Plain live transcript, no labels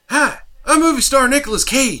movie star Nicolas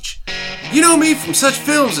Cage. You know me from such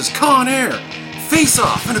films as Con Air, Face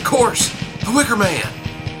Off, and of course, The Wicker Man.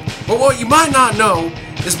 But what you might not know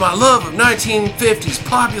is my love of 1950s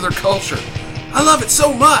popular culture. I love it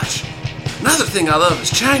so much. Another thing I love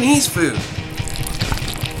is Chinese food.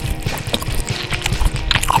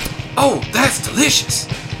 Oh, that's delicious.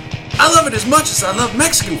 I love it as much as I love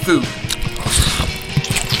Mexican food.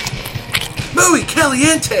 Muy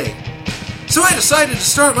caliente. So I decided to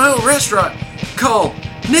start my own restaurant called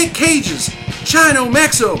Nick Cage's Chino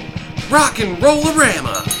Mexo Rock and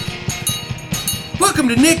Roll-A-Rama. Welcome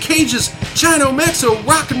to Nick Cage's Chino Mexo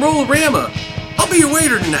Rock and Roll-A-Rama. I'll be your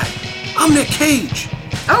waiter tonight. I'm Nick Cage.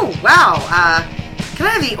 Oh, wow. Can I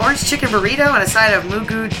have the orange chicken burrito and a side of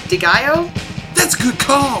mugu de gallo? That's a good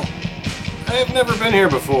call. I've never been here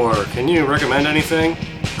before. Can you recommend anything?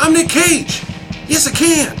 I'm Nick Cage. Yes, I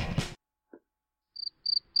can.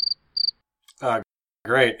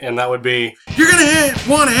 Great. And that would be... You're gonna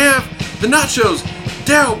want to have the nachos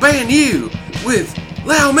Dao Banyu with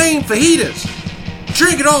Lao Mein fajitas.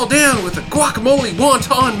 Drink it all down with a guacamole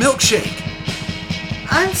wonton milkshake.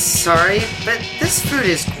 I'm sorry, but this food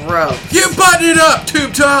is gross. You button it up,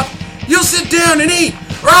 Tube Top. You'll sit down and eat,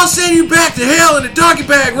 or I'll send you back to hell in a doggy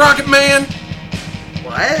bag, Rocket Man.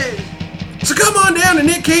 What? So come on down to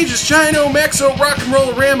Nick Cage's Chino Mexo Rock and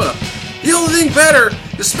Roll-A-Rama. The only thing better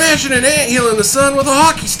is smashing an anthill in the sun with a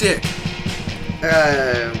hockey stick.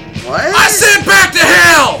 What? I said back to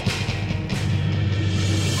hell!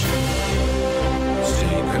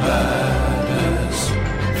 Stinker Madness.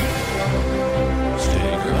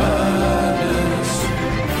 Stinker Madness.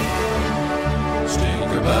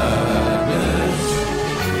 Stinker Madness.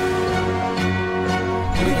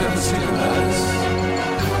 We got the Stinker Madness.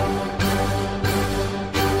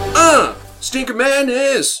 Stinker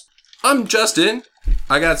Madness. I'm Justin.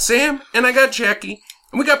 I got Sam and I got Jackie,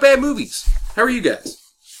 and we got bad movies. How are you guys?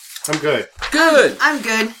 I'm good. Good. I'm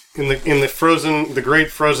good. In the great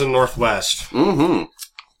frozen Northwest. Mm-hmm.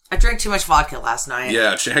 I drank too much vodka last night.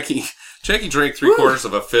 Yeah, Jackie drank 3/4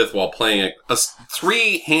 of a fifth while playing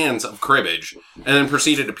 3 hands of cribbage, and then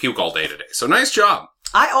proceeded to puke all day today. So nice job.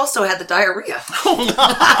 I also had the diarrhea.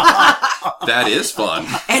 That is fun.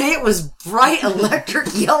 And it was bright electric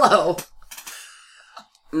yellow.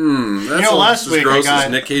 That's last as week gross I got,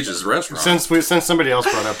 as Nick Cage's restaurant. Since somebody else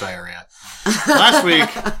brought up diarrhea. Last week,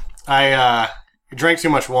 I drank too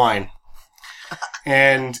much wine.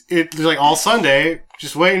 And it was like all Sunday,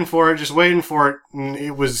 just waiting for it. And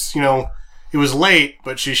it was, it was late,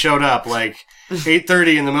 but she showed up like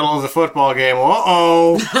 8:30 in the middle of the football game.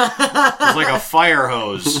 Uh-oh. It was like a fire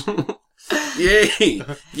hose.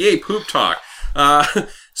 Yay, poop talk.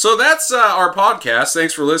 So that's our podcast.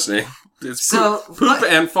 Thanks for listening. It's poop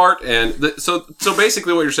and fart, and so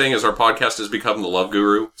basically what you're saying is our podcast has become the Love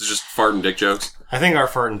Guru. It's just fart and dick jokes. I think our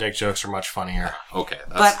fart and dick jokes are much funnier. Okay,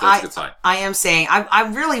 that's a good sign. I am saying, I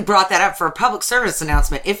really brought that up for a public service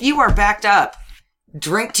announcement. If you are backed up,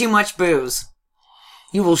 drink too much booze,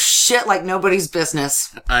 you will shit like nobody's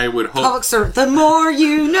business. I would hope. Public service, the more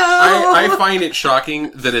you know. I find it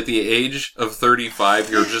shocking that at the age of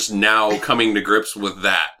 35, you're just now coming to grips with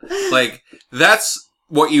that. Like, that's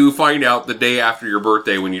what you find out the day after your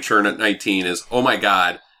birthday when you turn at 19 is, oh my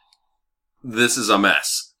God, this is a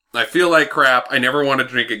mess. I feel like crap. I never want to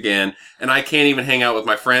drink again. And I can't even hang out with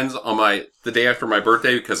my friends on the day after my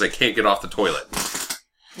birthday because I can't get off the toilet.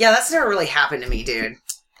 Yeah, that's never really happened to me, dude.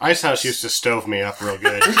 Ice House used to stove me up real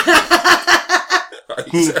good.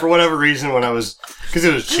 For whatever reason, because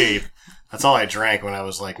it was cheap. That's all I drank when I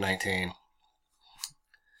was like 19.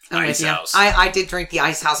 Ice House. I did drink the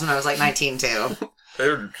Ice House when I was like 19 too.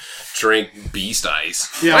 I drink Beast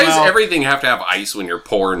Ice. Yeah, Why does everything have to have ice when you're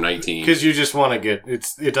poor and 19? Because you just want to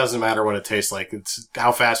it doesn't matter what it tastes like. It's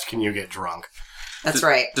how fast can you get drunk. That's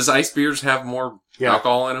right. Does ice beers have more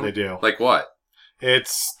alcohol in them? They do. Like what?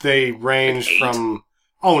 They range from...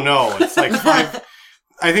 Oh, no. It's like 5...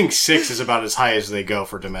 I think 6 is about as high as they go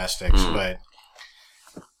for domestics, but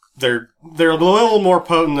they're a little more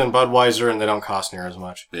potent than Budweiser, and they don't cost near as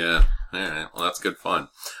much. Yeah. All right. Well, that's good fun.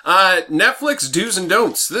 Netflix do's and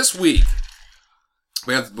don'ts this week.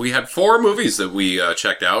 We had 4 movies that we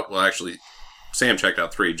checked out. Well, actually, Sam checked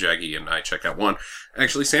out 3. Jackie and I checked out 1.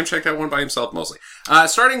 Actually, Sam checked out 1 by himself mostly.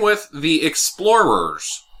 Starting with The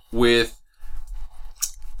Explorers with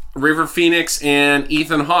River Phoenix and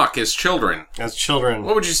Ethan Hawke as children. As children.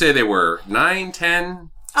 What would you say they were? 9, 10?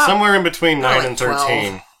 Somewhere in between 9 like and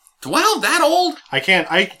 13. 12? That old?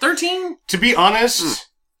 13? To be honest,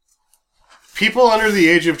 people under the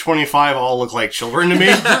age of 25 all look like children to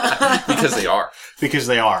me. Because they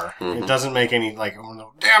are. It doesn't make any,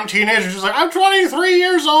 damn teenagers just like, I'm 23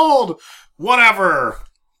 years old! Whatever.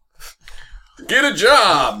 Get a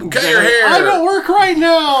job. Cut your hair. I'm at work right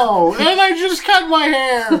now, and I just cut my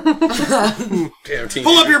hair. Damn,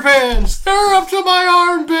 Pull up your pants. They're up to my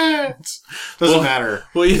armpits. Doesn't matter.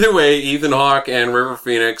 Well, either way, Ethan Hawke and River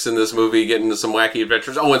Phoenix in this movie get into some wacky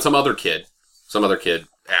adventures. Oh, and some other kid, child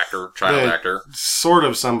actor. Sort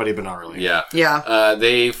of somebody, but not really. Yeah. Yeah.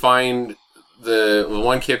 They find the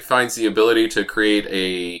one kid finds the ability to create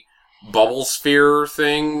a bubble sphere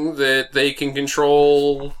thing that they can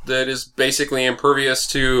control that is basically impervious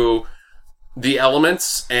to the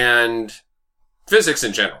elements and physics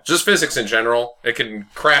in general. Just physics in general. It can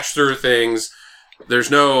crash through things. There's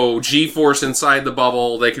no G-force inside the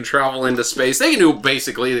bubble. They can travel into space. They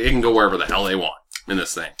can go wherever the hell they want in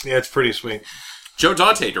this thing. Yeah, it's pretty sweet. Joe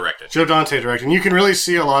Dante directed. Joe Dante directing. You can really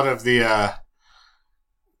see a lot of the a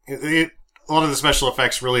lot of the special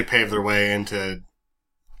effects really pave their way into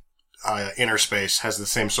inner space. Has the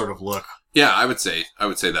same sort of look. Yeah, I would say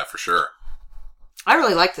that for sure. I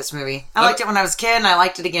really liked this movie. I liked it when I was a kid, and I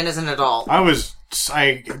liked it again as an adult.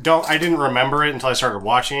 I didn't remember it until I started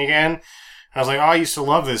watching again. I was like, oh, I used to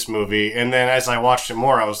love this movie. And then as I watched it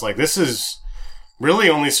more, I was like, this is really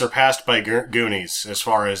only surpassed by Goonies as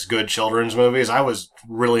far as good children's movies. I was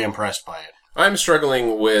really impressed by it. I'm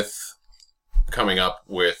struggling with coming up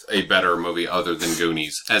with a better movie other than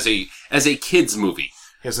Goonies as a kids movie.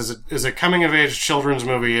 Yes, as a coming of age children's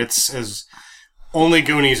movie, it's as only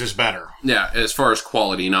Goonies is better. Yeah, as far as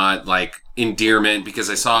quality, not like endearment, because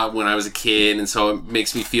I saw it when I was a kid, and so it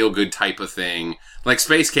makes me feel good type of thing. Like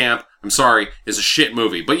Space Camp, I'm sorry, is a shit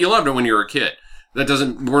movie, but you loved it when you were a kid.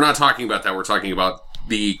 We're not talking about that. We're talking about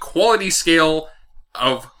the quality scale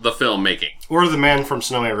of the filmmaking. Or The Man from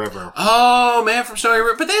Snowy River. Oh, Man from Snowy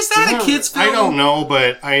River. But is that a kid's film? I don't know,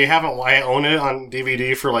 but I own it on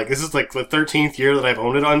DVD for this is like the 13th year that I've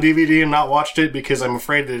owned it on DVD and not watched it because I'm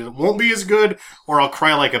afraid that it won't be as good or I'll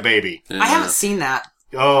cry like a baby. Yeah. I haven't seen that.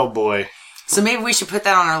 Oh boy. So maybe we should put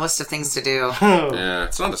that on our list of things to do. Yeah,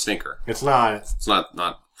 it's not a stinker. It's not. It's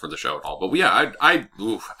not for the show at all. But yeah, I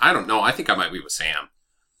don't know. I think I might be with Sam.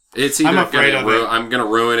 It's either I'm gonna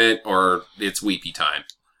ruin it or it's weepy time.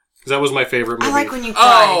 Because that was my favorite movie. I like when you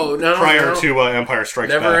cry. Oh, no. Prior to Empire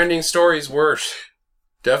Strikes Back. Never-ending Story's worse.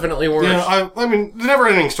 Definitely worse. Yeah, I mean, the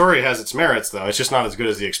Never-ending Story has its merits, though. It's just not as good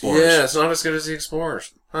as The Explorers. Yeah, it's not as good as The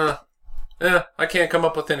Explorers. Huh. Yeah, I can't come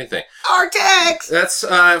up with anything. Artex! That's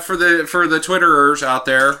for the Twitterers out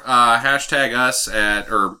there. Hashtag us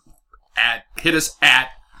hit us at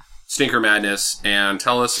Stinker Madness and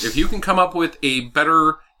tell us if you can come up with a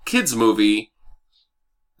better kids movie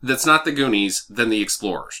that's not the Goonies than The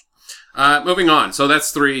Explorers. Moving on. So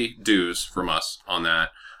that's 3 dues from us on that.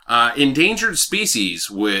 Endangered Species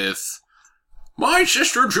with my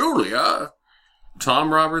sister Julia.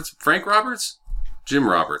 Tom Roberts, Frank Roberts, Jim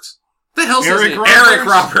Roberts. The hell's his name? Eric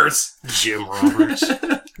Roberts. Jim Roberts.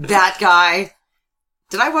 That guy.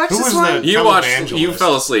 Did I watch Who this was one? the- You watched. Televangelist. You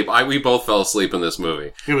fell asleep. We both fell asleep in this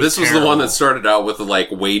movie. It was the one terrible. that started out with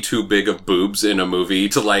way too big of boobs in a movie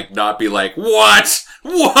to not be like, what?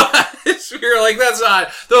 You're like,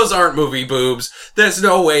 those aren't movie boobs. There's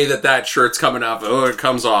no way that shirt's coming off. Oh, it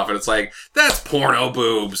comes off, and it's like, that's porno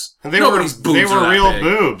boobs. And they Nobody's boobs. They are were that real big.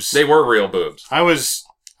 boobs. They were real boobs. I was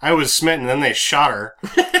smitten, then they shot her.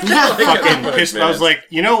 Fucking Fucking pissed. I was like,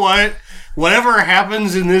 you know what? Whatever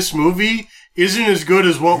happens in this movie isn't as good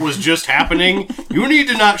as what was just happening. You need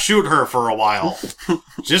to not shoot her for a while.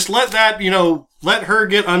 Just let let her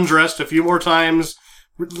get undressed a few more times.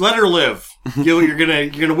 Let her live. You're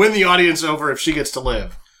gonna win the audience over if she gets to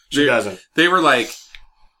live. She doesn't. They were like,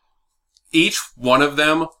 each one of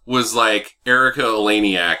them was like Erica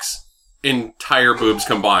Eleniak's entire boobs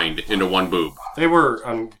combined into one boob. They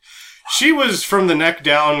were. She was from the neck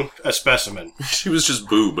down a specimen. She was just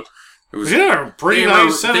boob. It was, She had a pretty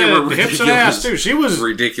nice set of hips and ass too. She was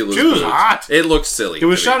ridiculous. She was boobs. hot. It looked silly. It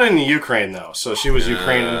was shot in Ukraine though, so she was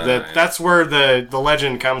Ukrainian. That's where the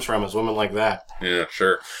legend comes from, is women like that. Yeah,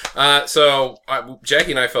 sure. So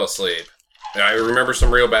Jackie and I fell asleep. I remember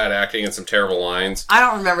some real bad acting and some terrible lines. I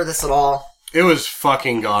don't remember this at all. It was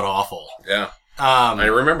fucking god awful. Yeah, I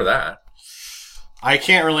remember that. I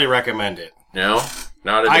can't really recommend it. No,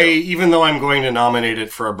 not at all. Even though I'm going to nominate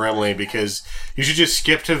it for a Brimley, because you should just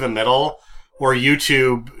skip to the middle or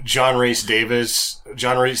YouTube John Rhys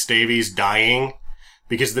Davies dying,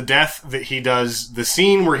 because the death that he does, the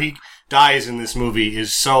scene where he dies in this movie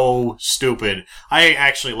is so stupid. I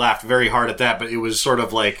actually laughed very hard at that, but it was sort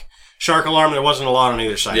of like shark alarm. There wasn't a lot on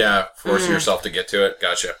either side. Yeah, forcing yourself to get to it.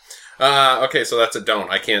 Gotcha. Okay, so that's a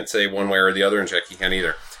don't. I can't say one way or the other, and Jackie can't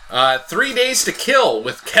either. 3 Days to Kill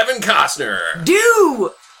with Kevin Costner.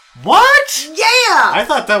 Do! What? Yeah! I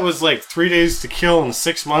thought that was like 3 days to kill and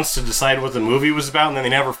 6 months to decide what the movie was about, and then they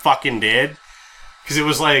never fucking did. Because it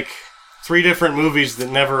was like 3 different movies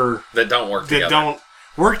that don't work together. don't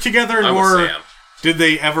work together, I'm with nor Sam. did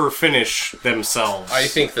they ever finish themselves. I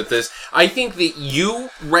think that you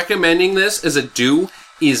recommending this as a do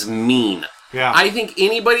is mean. Yeah. I think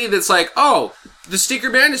anybody that's like, oh, the Sticker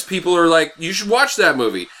Madness people are like, you should watch that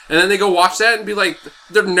movie. And then they go watch that and be like,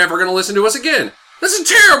 they're never going to listen to us again. That's a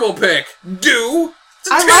terrible pick. Do.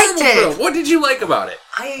 It's a I terrible liked it. film. What did you like about it?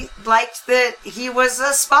 I liked that he was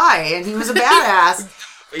a spy and he was a badass.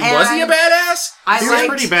 Was he a badass? I He was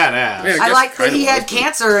pretty badass. Yeah. I guess liked that kinda he had was, but-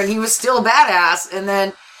 cancer and he was still a badass, and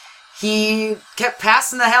then he kept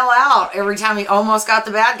passing the hell out every time he almost got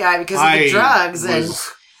the bad guy because of the drugs. And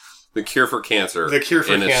The cure for cancer. The cure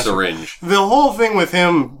for in cancer. a syringe. The whole thing with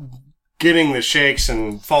him getting the shakes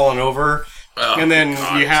and falling over, Oh, and then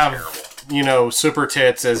God, you it's have, terrible. Super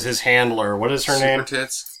Tits as his handler. What is her Super name?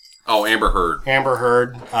 Tits? Oh, Amber Heard. Amber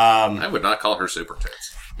Heard. I would not call her Super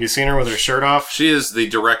Tits. You seen her with her shirt off? She is the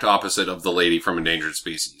direct opposite of the lady from Endangered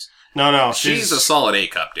Species. No, She's a solid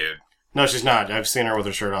A-cup, dude. No, she's not. I've seen her with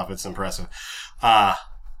her shirt off. It's impressive.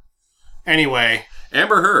 Anyway,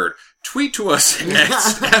 Amber Heard, tweet to us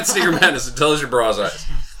at Sticker Madness and tell us your bra size.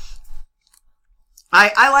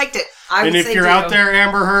 I liked it. I would and if say you're do. out there,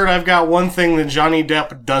 Amber Heard, I've got one thing that Johnny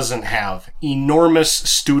Depp doesn't have: enormous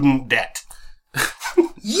student debt.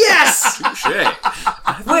 Yes! Touche.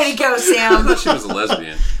 Way to go, I Sam. thought she was a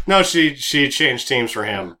lesbian. No, she changed teams for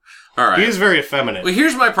him. All right. He is very effeminate. Well,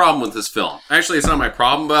 here's my problem with this film. Actually, it's not my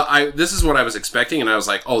problem, but this is what I was expecting, and I was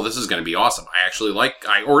like, oh, this is going to be awesome.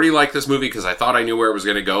 I already like this movie because I thought I knew where it was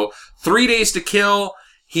going to go. 3 Days to Kill.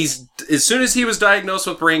 As soon as he was diagnosed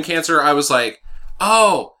with brain cancer, I was like,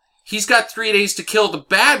 oh, he's got 3 days to kill the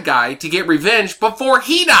bad guy to get revenge before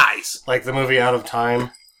he dies. Like the movie Out of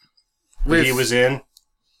Time that he was in.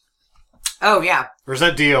 Oh, yeah. Or is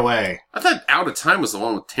that DOA? I thought Out of Time was the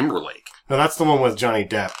one with Timberlake. No, that's the one with Johnny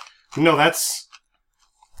Depp. No, that's...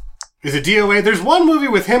 Is it DOA? There's one movie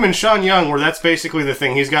with him and Sean Young where that's basically the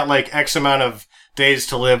thing. He's got like X amount of days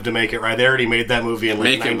to live to make it right. They already made that movie in like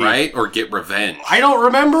Make 90. it right or get revenge. I don't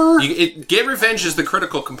remember. Get revenge is the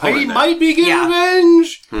critical component. He there. might be getting Yeah.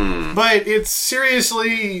 revenge. Hmm. But it's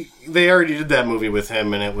seriously... They already did that movie with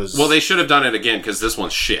him and it was... Well, they should have done it again because this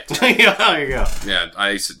one's shit. yeah, there you go. Yeah,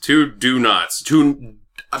 I said 2 do nots.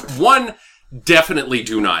 1 definitely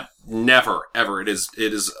do not. Never, ever. It is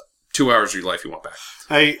 2 hours of your life you want back.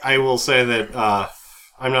 I will say that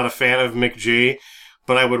I'm not a fan of Mick G,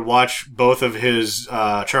 but I would watch both of his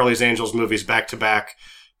Charlie's Angels movies back to back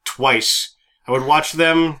twice. I would watch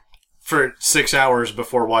them for 6 hours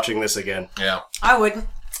before watching this again. Yeah. I wouldn't.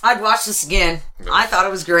 I'd watch this again. I thought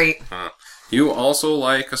it was great. You also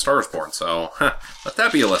like A Star is Born, so let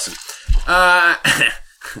that be a lesson.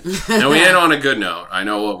 Now we end on a good note. I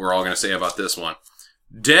know what we're all going to say about this one.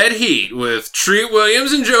 Dead Heat with Treat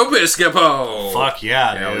Williams and Joe Piscopo. Fuck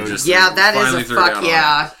yeah, Yeah, we dude. just Yeah, that finally is a threw down fuck on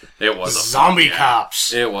yeah. it. It was a Zombie fuck yeah.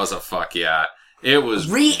 cops. It was a fuck yeah. It was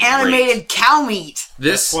Reanimated great. cow meat.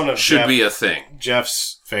 This That's one of should Jeff- be a thing.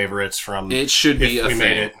 Jeff's favorites from... It should be If a we thing.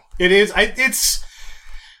 made it. It is. I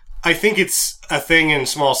think it's a thing in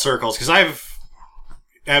small circles because I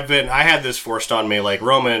had this forced on me, like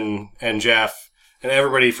Roman and Jeff and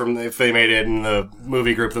everybody from If They Made It in the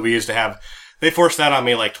movie group that we used to have. They forced that on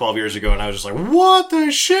me like 12 years ago, and I was just like, "What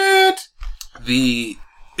the shit?"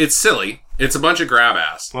 It's silly. It's a bunch of grab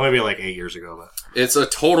ass. Well, maybe like 8 years ago, but It's a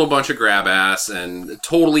total bunch of grab ass and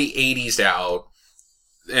totally 80s out.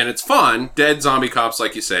 And it's fun. Dead zombie cops,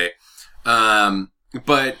 like you say.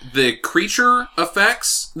 But the creature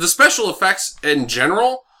effects, the special effects in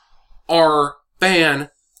general, are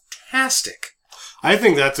fantastic. I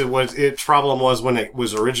think that's what its problem was when it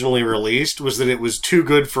was originally released, was that it was too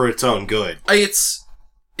good for its own good.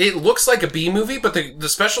 It looks like a B movie, but the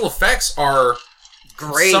special effects are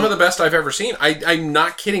Great. some of the best I've ever seen. I'm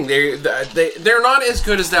not kidding. They're not as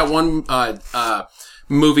good as that one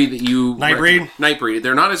movie that you Nightbreed? Nightbreed.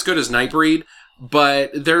 They're not as good as Nightbreed,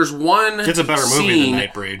 but there's one. It's a better movie scene than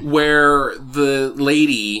Nightbreed. where the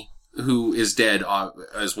lady who is dead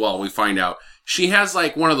as well. We find out she has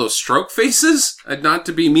like one of those stroke faces. Not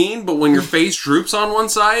to be mean, but when your face droops on one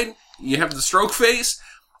side, you have the stroke face.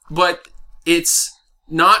 But it's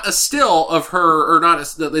not a still of her, or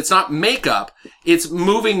it's not makeup. It's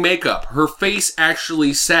moving makeup. Her face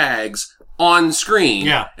actually sags on screen.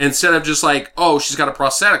 Yeah. Instead of just like, oh, she's got a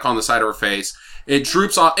prosthetic on the side of her face. It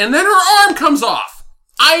droops off, and then her arm comes off.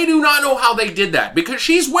 I do not know how they did that, because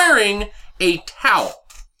she's wearing a towel.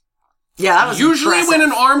 Yeah, that was Usually impressive. when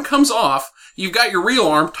an arm comes off, you've got your real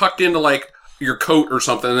arm tucked into like your coat or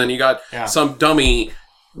something, and then you got Yeah. some dummy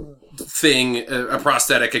thing, a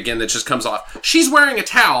prosthetic again that just comes off. She's wearing a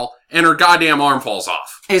towel, and her goddamn arm falls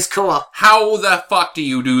off. It's cool. How the fuck do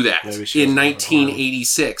you do that Maybe she in doesn't have an arm.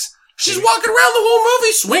 1986? She's walking around the whole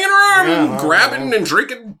movie, swinging her arm, Yeah, and well, grabbing and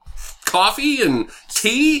drinking coffee and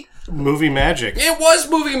tea. Movie magic. It was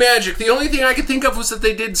movie magic. The only thing I could think of was that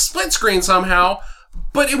they did split screen somehow,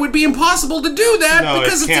 but it would be impossible to do that No,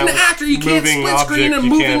 because it it's an can't. actor. You can't Moving split screen a object, you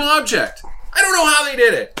moving can't. object. I don't know how they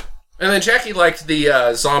did it. And then Jackie liked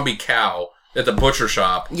the zombie cow at the butcher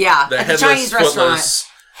shop. Yeah, The at the headless, Chinese restaurant. footless,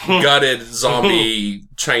 gutted zombie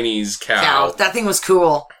Chinese cow. Cow. That thing was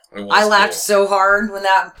cool. It was I laughed cool. so hard when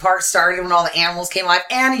that part started, when all the animals came alive,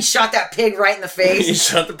 and he shot that pig right in the He face.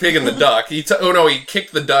 shot the pig and the duck. He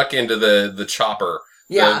kicked the duck into the chopper.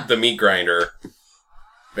 Yeah. The meat grinder.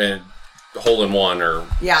 And hole in one or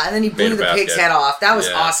Yeah, and then he blew Made a the pig's basket. head off. That was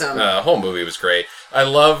yeah. awesome. The whole movie was great. I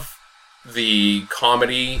love the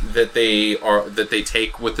comedy that they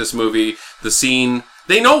take with this movie. The scene,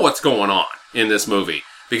 they know what's going on in this movie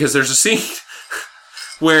because there's a scene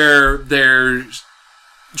where there's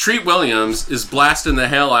Treat Williams is blasting the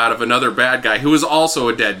hell out of another bad guy who is also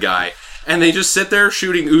a dead guy. And they just sit there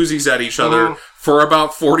shooting Uzis at each other for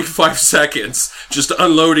about 45 seconds, just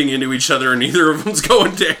unloading into each other, and neither of them's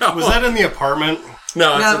going down. Was that in the apartment?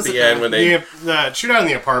 No, No, it's it at was the at end the- when they... The shootout in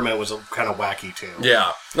the apartment was kind of wacky, too.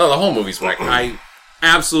 Yeah. No, the whole movie's wacky. I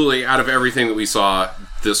absolutely, out of everything that we saw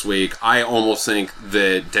this week, I almost think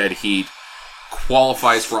that Dead Heat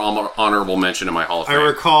qualifies for honorable mention in my Hall of I Fame.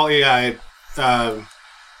 recall,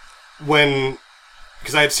 when...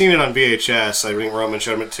 Because I had seen it on VHS. I think Roman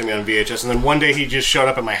showed it to me on VHS. And then one day he just showed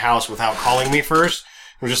up at my house without calling me first.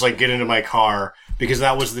 And was just like, get into my car. Because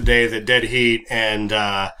that was the day that Dead Heat and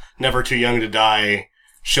Never Too Young to Die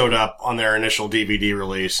showed up on their initial DVD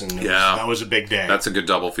release. And that was a big day. That's a good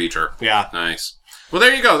double feature. Yeah. Nice. Well,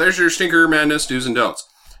 there you go. There's your Stinker Madness do's and don'ts.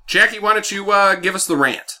 Jackie, why don't you give us the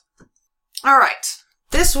rant? All right.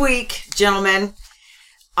 This week, gentlemen,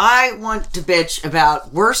 I want to bitch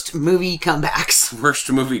about worst movie comebacks. Worst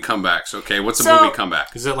movie comebacks. Okay, what's a So- movie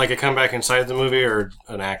comeback? Is it like a comeback inside the movie or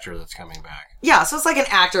an actor that's coming back? Yeah, so it's like an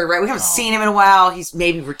actor, right? We haven't seen him in a while. He's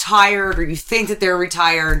maybe retired, or you think that they're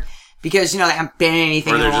retired because, they haven't been in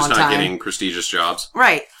anything Or in a they're long just not time. getting prestigious jobs.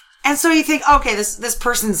 Right. And so you think, okay, this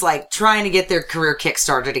person's like trying to get their career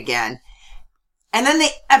kickstarted again. And then they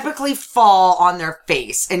epically fall on their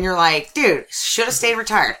face. And you're like, dude, should have stayed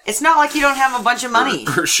retired. It's not like you don't have a bunch of money.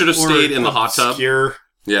 Or should have stayed in the hot tub. Obscure.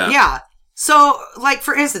 Yeah. Yeah. So, like,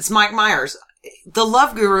 for instance, Mike Myers, The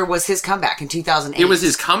Love Guru was his comeback in 2008. It was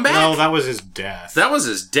his comeback? No, that was his death. That was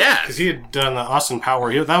his death. Because he had done the Austin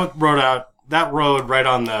Power. That rode right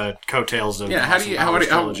on the coattails of Yeah, the Austin Powers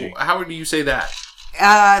trilogy. how would you say that?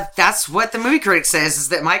 That's what the movie critic says, is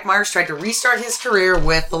that Mike Myers tried to restart his career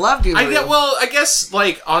with The Love Guru. I guess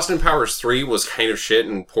like Austin Powers 3 was kind of shit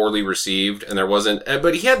and poorly received, and there wasn't.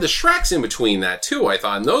 But he had the Shreks in between that too. I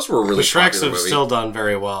thought, and those were really The Shreks popular have movies. still done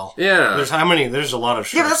very well. Yeah. There's a lot of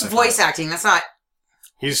Shreks. Yeah, but that's I voice thought. acting. That's not...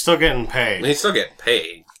 He's still getting paid. They still get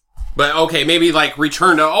paid. But okay, maybe like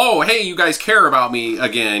return to, oh, hey, you guys care about me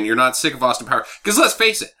again. You're not sick of Austin Powers. Because let's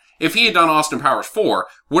face it, if he had done Austin Powers 4,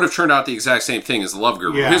 would have turned out the exact same thing as The Love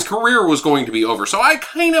Guru. Yeah. His career was going to be over. So I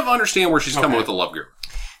kind of understand where she's coming Okay. with The Love Guru.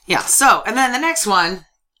 Yeah, so, and then the next one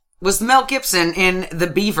was Mel Gibson in The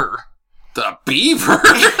Beaver The Beaver?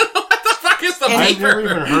 What the fuck is The And- I've never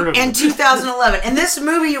Beaver? even heard of in it. 2011. And this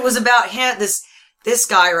movie was about him, this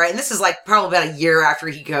guy, right? And this is like probably about a year after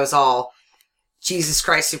he goes all Jesus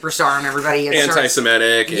Christ superstar on everybody. And starts-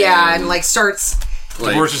 Anti-Semitic. Yeah, and like starts...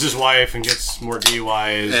 like, Divorces his wife and gets more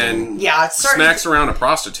DUIs. and Yeah, it starts... smacks around a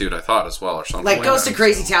prostitute, I thought, as well, or something. Like, goes that. to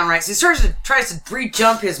Crazy Town, right? So he tries to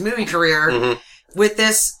re-jump his movie career with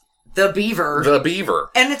this, The Beaver. The Beaver.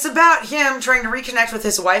 And it's about him trying to reconnect with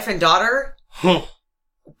his wife and daughter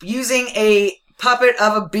using a puppet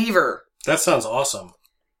of a beaver. That sounds awesome.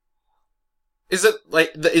 Is it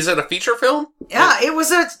a feature film? Yeah, it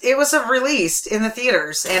was a released in the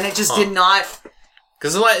theaters, and it just did not.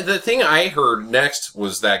 Because the thing I heard next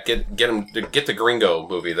was that get the Gringo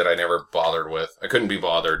movie that I never bothered with. I couldn't be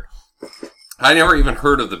bothered. I never even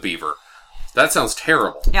heard of The Beaver. That sounds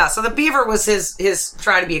terrible. Yeah, so The Beaver was his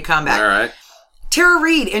try to be a comeback. All right. Tara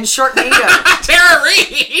Reid in Sharknado Tara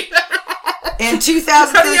Reid! in How do you have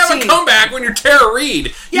a 2013. comeback when you're Tara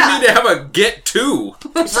Reid? Yeah. You need to have a get to.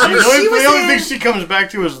 The only, She was the only in- thing she comes back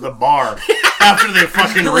to is the bar after they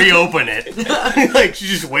fucking reopen it. Like, she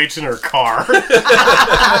just waits in her car.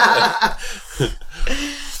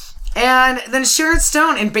 And then Sharon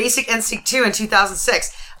Stone in Basic Instinct 2 in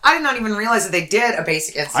 2006. I did not even realize that they did a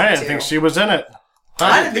Basic Instinct 2. I didn't think she was in it.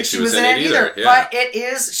 I didn't think she was in it either. Yeah. But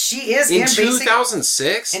she is In in basic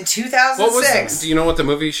 2006? in 2006. Do you know what the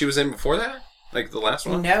movie she was in before that? Like the last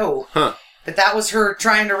one? No. Huh. But that was her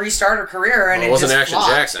trying to restart her career, and Well, it it wasn't just Action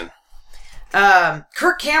flopped. Jackson.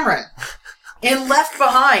 Kirk Cameron in Left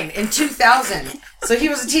Behind in 2000. So he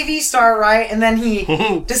was a TV star, right? And then he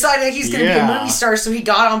decided he's going to be a movie star, so he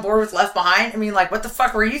got on board with Left Behind. I mean, like, what the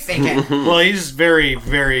fuck were you thinking? Well, he's very,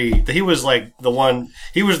 very. He was like the one.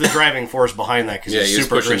 He was the driving force behind that because Yeah, he's he was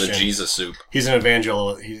super pushing Christian. the Jesus soup. He's an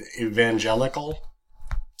evangelical.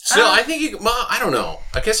 Still, I think I don't know.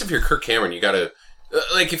 I guess if you're Kirk Cameron, you gotta,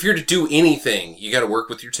 if you're to do anything, you gotta work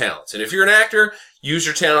with your talents. And if you're an actor, use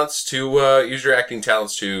your talents to, use your acting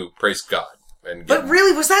talents to praise God. And But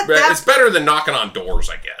really, was that it's better than knocking on doors,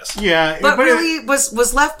 I guess. Yeah, But really,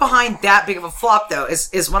 was Left Behind that big of a flop, though?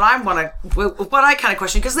 Is what I kind of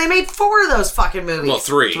question, because they made 4 of those fucking movies. Well,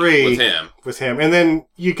 three with him, and then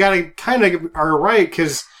you gotta kind of are right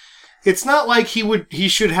because it's not like he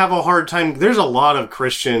should have a hard time. There's a lot of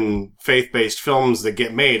Christian faith-based films that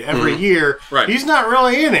get made every year. Right. He's not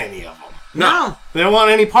really in any of them. No. They don't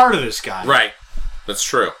want any part of this guy. Right. That's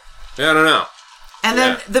true. Yeah, I don't know. And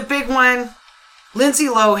then the big one, Lindsay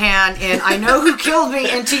Lohan in I Know Who Killed Me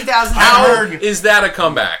in 2000. How is that a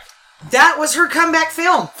comeback? That was her comeback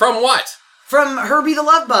film From what? from Herbie the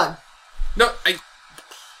Love Bug. No,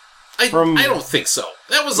 I don't think so.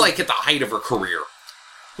 That was like at the height of her career.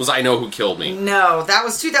 Was I Know Who Killed Me? No, that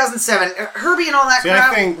was 2007. Herbie and all that See,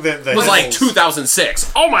 crap. I think that the It was like Hills-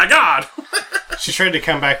 2006. Oh my god! She tried to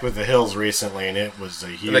come back with The Hills recently, and it was a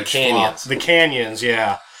huge The Canyons. flop. The Canyons,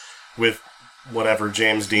 yeah, with whatever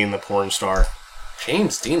James Dean, the porn star.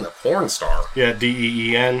 James Dean, the porn star. Yeah,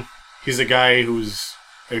 Deen. He's a guy who's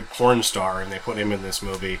a porn star, and they put him in this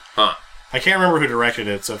movie. Huh. I can't remember who directed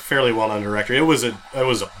it. It's a fairly well-known director. It was a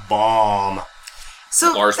bomb.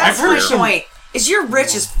 So Lars that's von my Trier. point. Is you're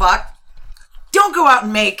rich as fuck. Don't go out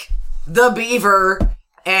and make The Beaver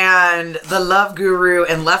and The Love Guru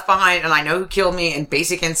and Left Behind and I Know Who Killed Me and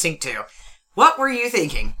Basic Instinct 2. What were you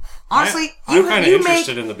thinking? Honestly, I'm kind of you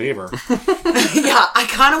interested in The Beaver. Yeah, I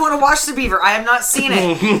kind of want to watch The Beaver. I have not seen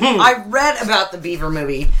it. I read about the Beaver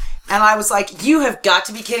movie, and I was like, you have got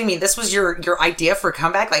to be kidding me. This was your idea for a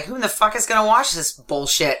comeback? Like, who in the fuck is going to watch this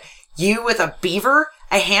bullshit? You with a beaver?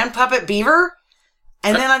 A hand puppet beaver?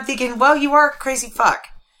 And then I'm thinking, well, you are a crazy fuck.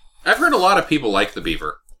 I've heard a lot of people like the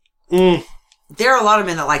Beaver. There are a lot of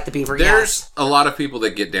men that like the Beaver, There's yes. a lot of people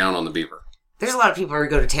that get down on the Beaver. There's a lot of people who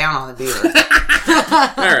go to town on the Beaver.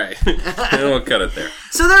 All right. We'll cut it there.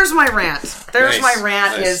 So there's my rant. Nice, My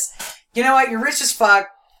rant nice. is, you know what, you're rich as fuck.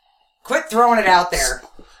 Quit throwing it out there.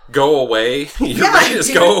 Go away. Your Yeah, rant is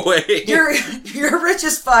dude. go away. You're rich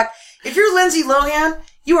as fuck. If you're Lindsay Lohan,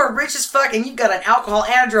 you are rich as fuck and you've got an alcohol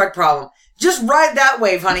and a drug problem. Just ride that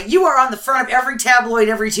wave, honey. You are on the front of every tabloid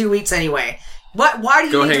every 2 weeks anyway. Why do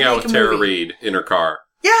you Go need hang to out make with a Tara movie? Reid in her car,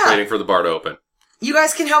 Yeah. waiting for the bar to open. You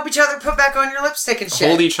guys can help each other put back on your lipstick and shit.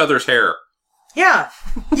 Hold each other's hair Yeah.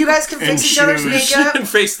 You guys can fix each other's shoes. makeup. and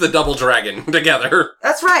face the double dragon together.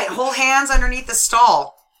 That's right. Hold hands underneath the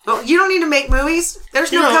stall. But you don't need to make movies.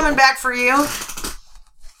 There's no You know- coming back for you.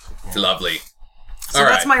 Lovely. So All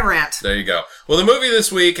that's right. my rant. There you go. Well, the movie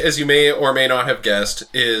this week, as you may or may not have guessed,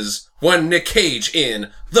 is one Nick Cage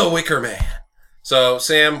in The Wicker Man. So,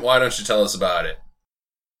 Sam, why don't you tell us about it?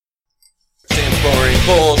 Sam's boring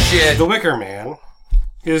bullshit. The Wicker Man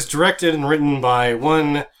is directed and written by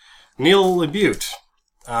one Neil LaBute.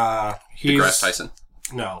 He's DeGrasse Tyson.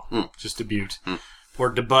 No, just Debut. Or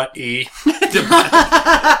Debut E.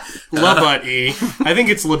 Uh-huh. LaBute E. I think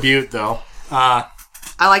it's LaBute though. I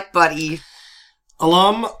like Buddy.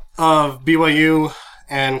 Alum of BYU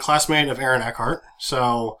and classmate of Aaron Eckhart.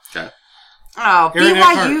 So Okay. Oh, Aaron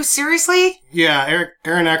BYU? Eckhart. Seriously? yeah,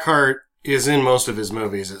 Aaron Eckhart is in most of his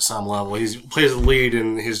movies at some level. He plays the lead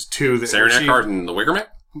in his two. Is Aaron Eckhart in The Wicker Man?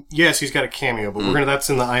 Yes, he's got a cameo, but that's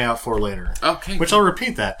in the Eye Out for later. Okay. Which I'll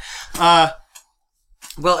repeat that.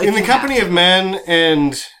 Well, if In the you Company have of Men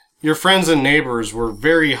and Your Friends and Neighbors were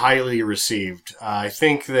very highly received. I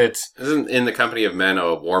think that, Isn't In the Company of Men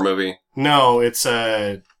a war movie? no, it's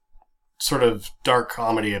a sort of dark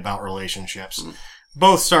comedy about relationships.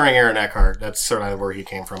 Both starring Aaron Eckhart. That's sort of where he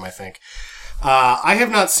came from, I think. I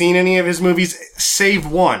have not seen any of his movies, save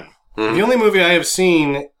one. The only movie I have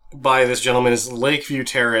seen by this gentleman is Lakeview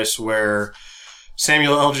Terrace, where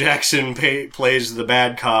Samuel L. Jackson plays the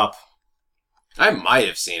bad cop I might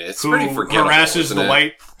have seen it. It's who pretty forgettable. harasses isn't the it?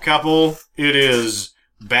 white couple. It is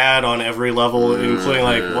bad on every level, including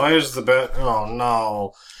like, why is the bed? Oh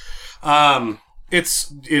no, it's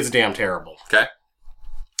damn terrible. Okay.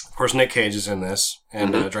 Of course, Nick Cage is in this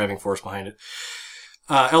and driving force behind it.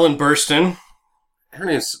 Ellen Burstyn Her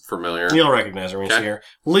name's familiar. You'll recognize her when you Okay. see her.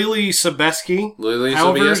 Lily Sobieski. Lily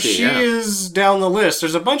However, Sobieski, she yeah. is down the list.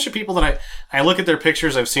 There's a bunch of people that I look at their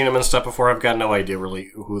pictures. I've seen them and stuff before. I've got no idea really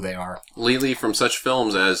who they are. Lily from such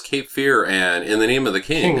films as Cape Fear and In the Name of the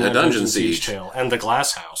King, A Dungeon Siege. Tale, and The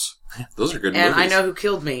Glass House. Those are good And movies. I Know Who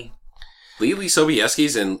Killed Me. Lily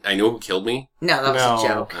Sobieski's and I Know Who Killed Me. No, that was No, a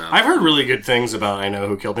joke. I've heard really good things about I Know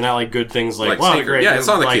Who Killed Me. Not like good things like wow, Sneaker. great. Yeah, it's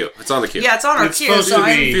on the like, queue. It's on the queue. Yeah, it's on our It's queue, supposed so to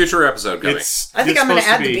I be- Future episode coming. think It's I'm going to supposed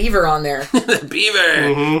add be- the beaver on there. Beaver.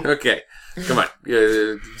 Mhm. Okay, come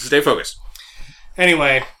on. Stay focused.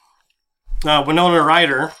 Anyway, Winona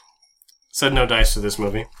Ryder said no dice to this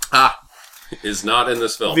movie. Is not in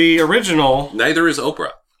this film. The original, Neither is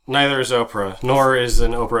Oprah. neither is Oprah, nor is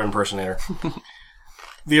an Oprah impersonator.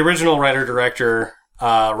 The original writer-director,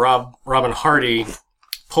 Robin Hardy,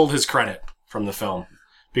 pulled his credit from the film.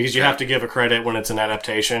 Because you have to give a credit when it's an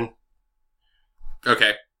adaptation,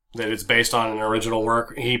 Okay. that it's based on an original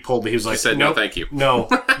work. He was like, He said no, "Nope, thank you. No,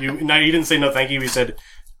 you didn't say no thank you. He said,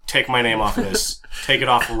 take my name off of this. Take it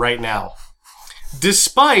off right now.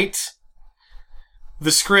 Despite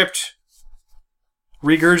the script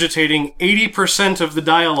regurgitating 80% of the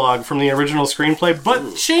dialogue from the original screenplay,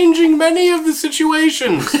 but changing many of the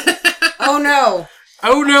situations. Oh, no.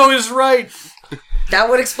 Oh no is right. That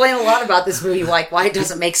would explain a lot about this movie, like why it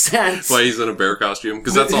doesn't make sense. Why he's in a bear costume?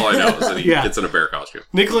 Because that's all I know is that he Yeah. gets in a bear costume.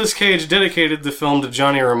 Nicolas Cage dedicated the film to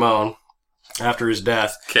Johnny Ramone after his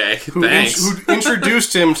death, Okay, who thanks.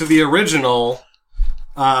 introduced him to the original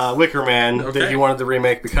Wicker Man Okay. that he wanted to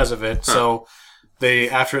remake because of it. So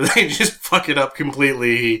after they just fuck it up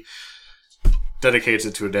completely, he dedicates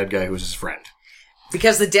it to a dead guy who's his friend.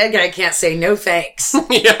 Because the dead guy can't say no thanks.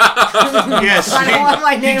 yeah. Yes, I don't want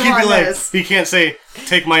my name he can't on be like, this. he can't say,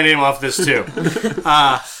 take my name off this too.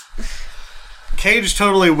 Cage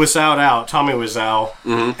totally Wiseau'd out, Tommy Wiseau,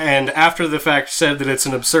 and after the fact said that it's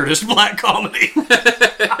an absurdist black comedy.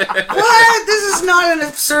 What? This is not an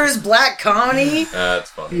absurdist black comedy? That's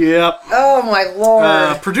funny. Yep. Oh, my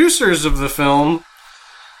lord. Producers of the film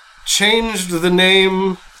changed the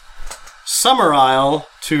name Summer Isle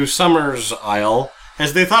to Summer's Isle,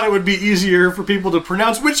 as they thought it would be easier for people to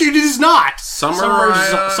pronounce, which it is not. Summer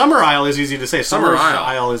Isle? Summer Isle is easy to say. Summer Summer's Isle.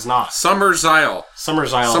 Isle is not. Summer's Isle.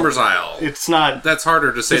 Summer's Isle. Summer's Isle. It's not. That's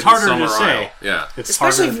harder to say It's than harder to Summer say. Isle. Yeah. It's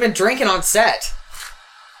Especially if harder. you've been drinking on set.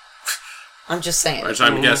 I'm just saying. Which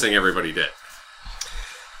I'm guessing everybody did.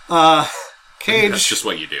 Cage, That's just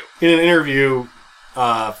what you do. in an interview,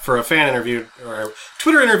 for a fan interview, or a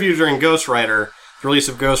Twitter interview during Ghost Rider, the release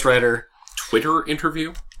of Ghost Rider. Twitter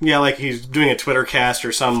interview? Yeah, like he's doing a Twitter cast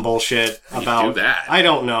or some bullshit do you about. do that? I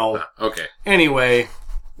don't know. Okay. Anyway,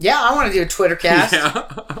 Yeah, I want to do a Twitter cast. Yeah.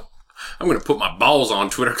 I'm going to put my balls on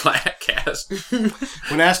Twitter cast.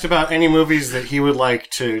 when asked about any movies that he would like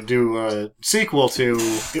to do a sequel to,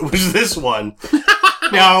 it was this one.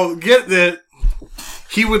 Now, get that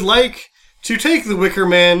he would like to take the Wicker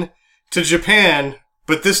Man to Japan,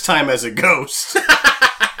 but this time as a ghost.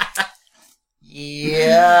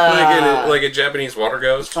 Yeah. like a Japanese water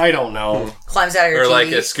ghost? I don't know. Climbs out of your Or like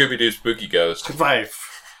teeth. a Scooby-Doo spooky ghost?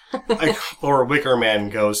 Or a Wicker Man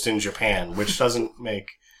ghost in Japan, which doesn't make...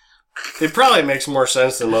 It probably makes more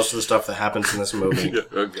sense than most of the stuff that happens in this movie. Yeah,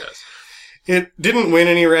 I guess. It didn't win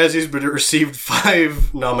any Razzies, but it received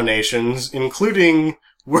 5 nominations, including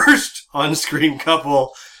Worst On-Screen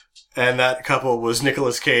Couple, and that couple was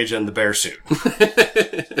Nicolas Cage and the Bear Suit.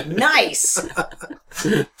 Nice.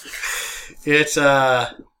 It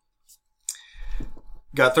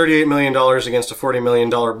got $38 million against a $40 million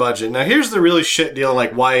budget. Now, here's the really shit deal,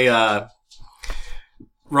 like why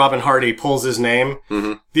Robin Hardy pulls his name.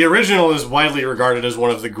 Mm-hmm. The original is widely regarded as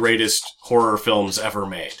one of the greatest horror films ever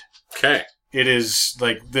made. Okay. It is,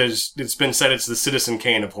 like, it's been said it's the Citizen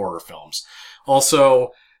Kane of horror films.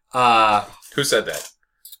 Also, Who said that?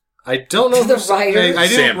 I don't know The who- writer? I didn't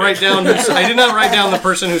Sam write did. down. I did not write down the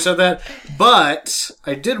person who said that, but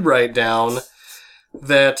I did write down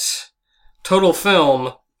that Total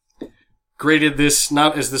Film graded this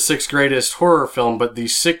not as the 6th greatest horror film, but the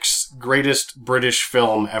 6th greatest British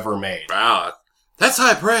film ever made. Wow. That's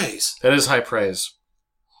high praise. That is high praise.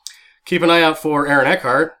 Keep an eye out for Aaron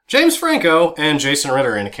Eckhart, James Franco, and Jason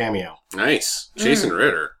Ritter in a cameo. Nice. Jason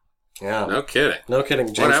Ritter. Yeah, No kidding. no kidding.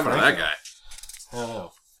 James What happened Franco. to that guy? I don't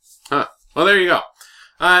know. Huh. Well, there you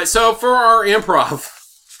go. So for our improv,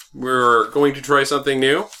 we're going to try something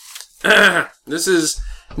new. This is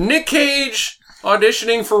Nick Cage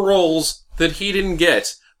auditioning for roles that he didn't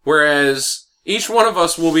get, whereas each one of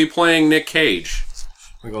us will be playing Nick Cage.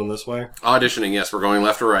 We're going this way. Auditioning, yes, we're going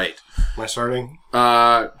left or right. Am I starting?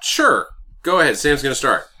 Sure. Go ahead. Sam's going to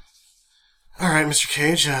start. All right, Mr.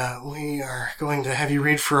 Cage, we are going to have you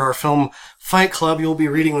read for our film Fight Club. You'll be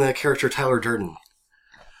reading the character Tyler Durden.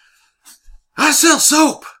 I sell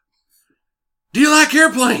soap. Do you like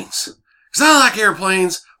airplanes? 'Cause I like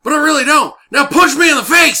airplanes, but I really don't. Now punch me in the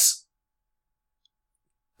face!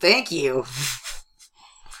 Thank you.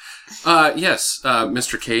 Yes,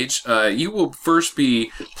 Mr. Cage, you will first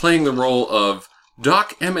be playing the role of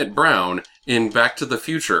Doc Emmett Brown in Back to the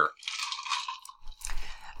Future.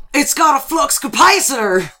 It's got a flux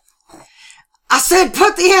capacitor. I said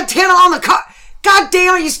put the antenna on the car. God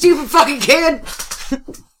damn it, you stupid fucking kid.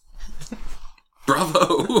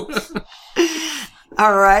 Bravo!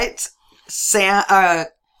 All right.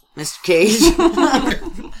 Mr. Cage.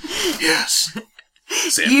 Yes.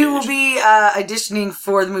 Sam You will Cage. be auditioning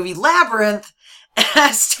for the movie Labyrinth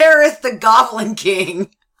as Terith the Goblin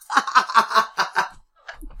King.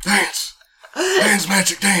 Dance. Dance,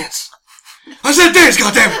 magic, dance. I said dance,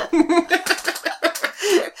 goddammit!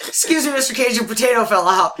 Excuse me, Mr. Cage, your potato fell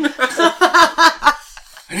out. I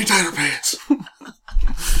need tighter pants.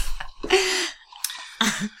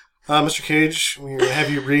 Mr. Cage, we have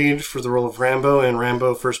you read for the role of Rambo in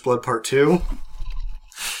Rambo First Blood Part 2.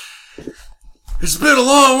 It's been a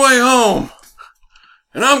long way home,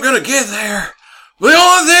 and I'm gonna get there. But the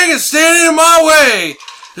only thing that's standing in my way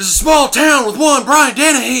is a small town with one Brian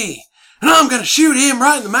Dennehy, and I'm gonna shoot him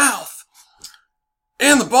right in the mouth.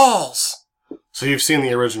 And the balls. So you've seen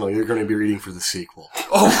the original, you're going to be reading for the sequel.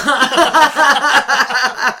 Oh.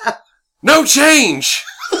 No change.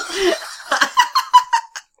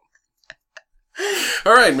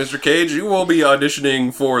 All right, Mr. Cage, you will be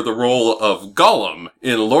auditioning for the role of Gollum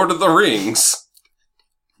in Lord of the Rings.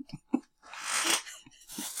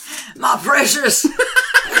 My precious.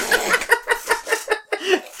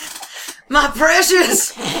 My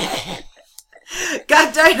precious.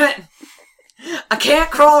 God damn it. I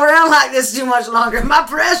can't crawl around like this too much longer. My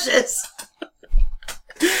precious.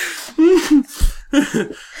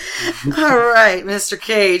 All right, Mr.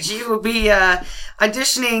 Cage, you will be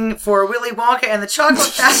auditioning for Willy Wonka and the Chocolate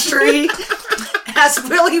Factory as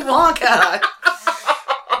Willy Wonka.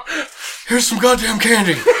 Here's some goddamn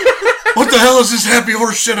candy. What the hell is this happy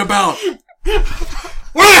horse shit about?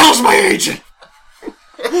 Where the hell's my agent?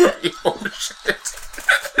 Oh, shit.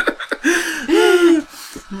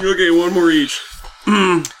 Okay, one more each.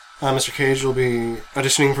 Mr. Cage will be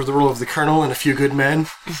auditioning for the role of the Colonel in A Few Good Men.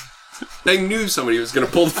 I knew somebody was going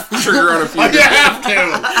to pull the trigger on a few. You have to!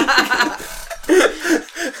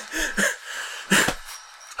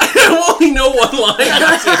 I only know one line.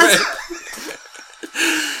 Goddammit.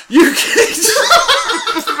 You can't.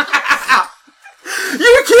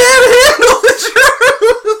 You can't handle the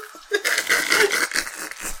truth.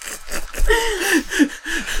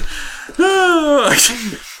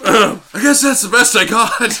 I guess that's the best I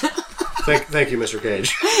got. Thank you, Mr.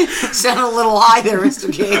 Cage. Sound a little high there,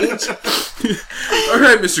 Mr. Cage. All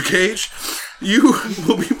right, Mr. Cage, you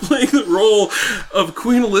will be playing the role of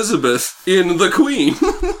Queen Elizabeth in The Queen.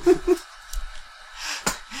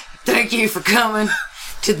 Thank you for coming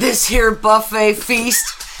to this here buffet feast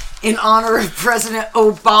in honor of President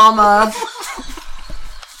Obama.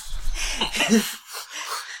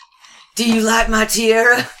 Do you like my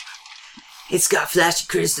tiara? It's got flashy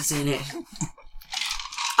crystals in it.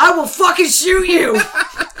 I will fucking shoot you!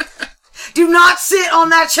 Do not sit on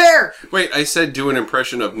that chair! Wait, I said do an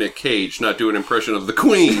impression of Nick Cage, not do an impression of the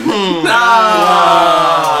Queen.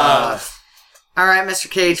 Alright, Mr.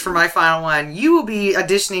 Cage, for my final one. You will be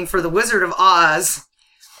auditioning for The Wizard of Oz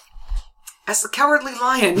as the Cowardly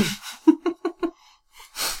Lion.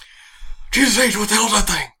 Jesus H, what the hell's that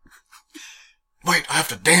thing? Wait, I have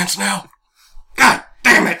to dance now? God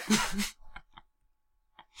damn it!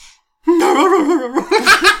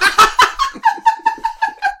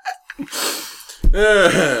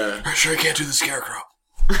 I'm sure I can't do the scarecrow.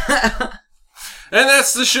 And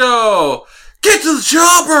that's the show! Get to the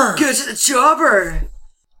chopper! Go to the chopper!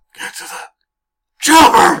 Get to the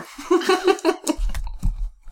chopper!